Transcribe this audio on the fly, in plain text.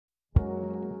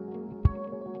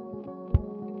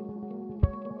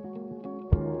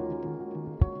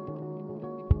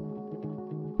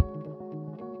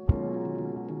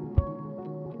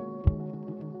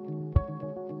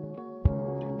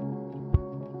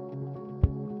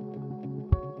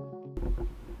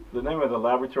The name of the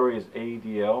laboratory is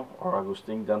ADL, or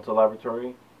Agustin Dental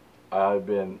Laboratory. I've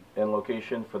been in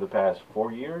location for the past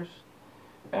 4 years,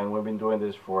 and we've been doing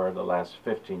this for the last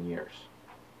 15 years.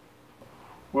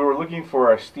 We were looking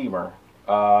for a steamer,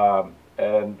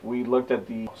 and we looked at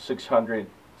the 600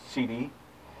 CD,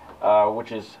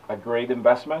 which is a great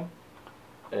investment.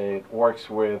 It works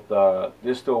with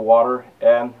distilled water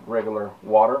and regular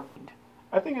water.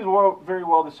 I think it's very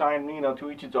well designed,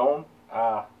 to each its own.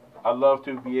 I love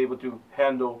to be able to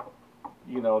handle,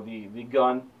 the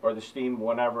gun or the steam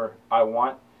whenever I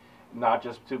want, not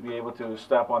just to be able to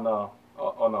step on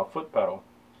a foot pedal.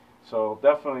 So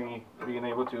definitely being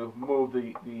able to move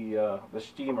the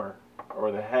steamer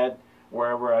or the head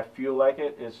wherever I feel like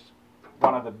it is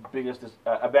one of the biggest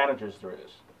advantages there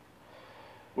is.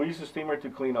 We use the steamer to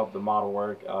clean up the model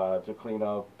work, to clean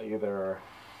up either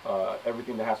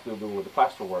everything that has to do with the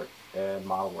plaster work and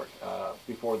model work.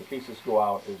 Before the cases go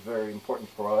out, it's very important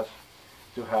for us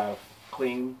to have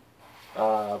clean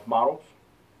models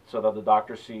so that the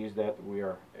doctor sees that we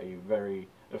are a very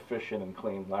efficient and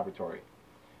clean laboratory.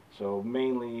 So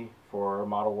mainly for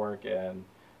model work and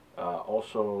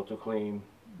also to clean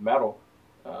metal.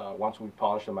 Once we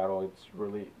polish the metal, it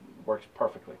really works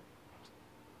perfectly.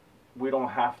 We don't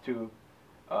have to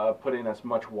put in as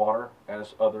much water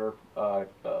as other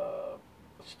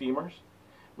steamers.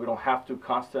 We don't have to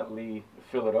constantly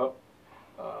fill it up.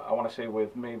 I want to say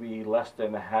with maybe less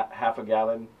than half a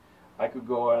gallon, I could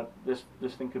go on, this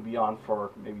thing could be on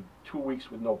for maybe 2 weeks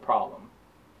with no problem.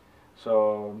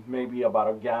 So maybe about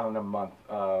a gallon a month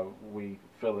we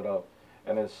fill it up,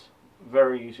 and it's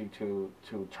very easy to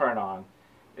turn on.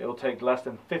 It'll take less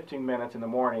than 15 minutes in the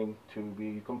morning to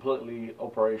be completely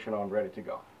operational and ready to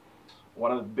go.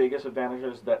 One of the biggest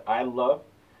advantages that I love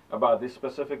about this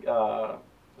specific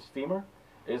steamer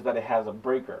is that it has a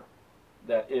breaker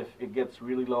that if it gets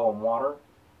really low on water,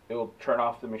 it will turn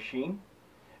off the machine,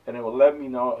 and it will let me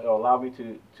know, it will allow me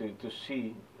to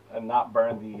see and not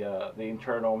burn the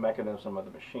internal mechanism of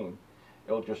the machine.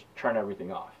 It will just turn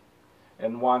everything off.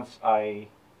 And once I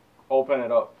open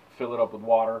it up, fill it up with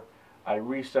water, I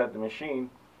reset the machine,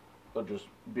 it'll just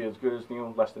be as good as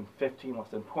new, less than 15, less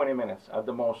than 20 minutes, at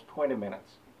the most 20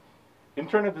 minutes. In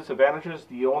terms of disadvantages,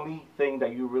 the only thing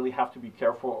that you really have to be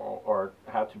careful or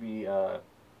have to be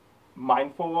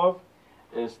mindful of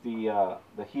is the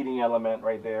heating element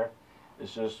right there.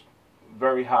 It's just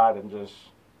very hot and just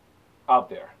out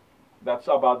there. That's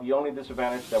about the only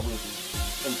disadvantage that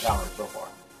we've encountered so far.